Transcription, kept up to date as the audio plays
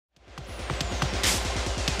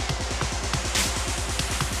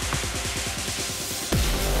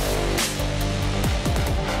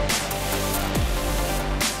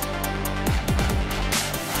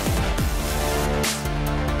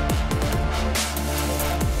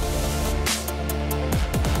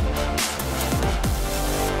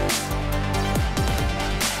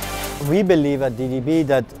We believe at DDB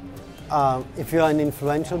that if you're an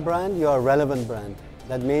influential brand, you're a relevant brand.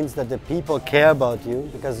 That means that the people care about you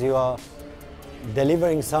because you are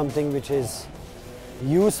delivering something which is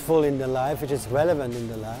useful in their life, which is relevant in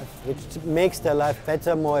their life, which makes their life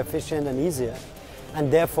better, more efficient and easier.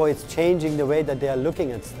 And therefore it's changing the way that they are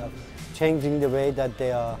looking at stuff, changing the way that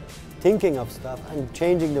they are thinking of stuff, and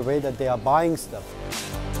changing the way that they are buying stuff.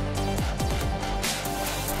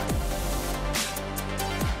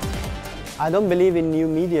 I don't believe in new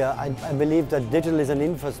media. I believe that digital is an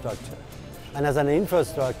infrastructure. And as an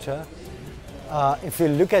infrastructure, if you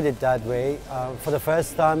look at it that way, for the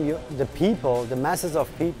first time, the masses of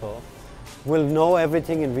people will know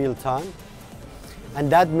everything in real time.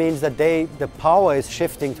 And that means that the power is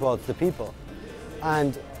shifting towards the people.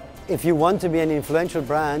 And if you want to be an influential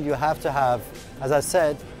brand, you have to have, as I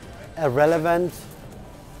said, a relevant,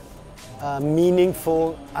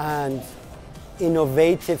 meaningful and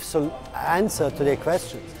innovative answer to their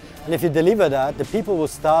questions. And if you deliver that, the people will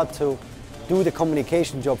start to do the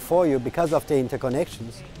communication job for you because of the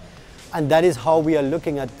interconnections. And that is how we are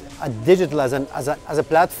looking at digital as a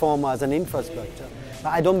platform, as an infrastructure.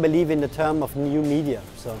 I don't believe in the term of new media.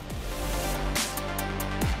 So.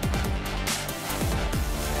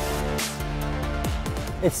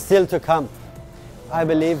 It's still to come. I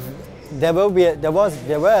believe there were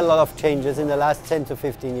a lot of changes in the last 10 to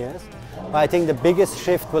 15 years. But I think the biggest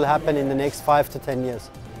shift will happen in the next 5 to 10 years.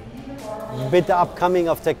 With the upcoming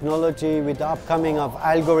of technology, with the upcoming of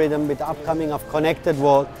algorithm, with the upcoming of connected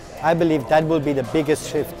world, I believe that will be the biggest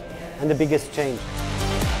shift and the biggest change.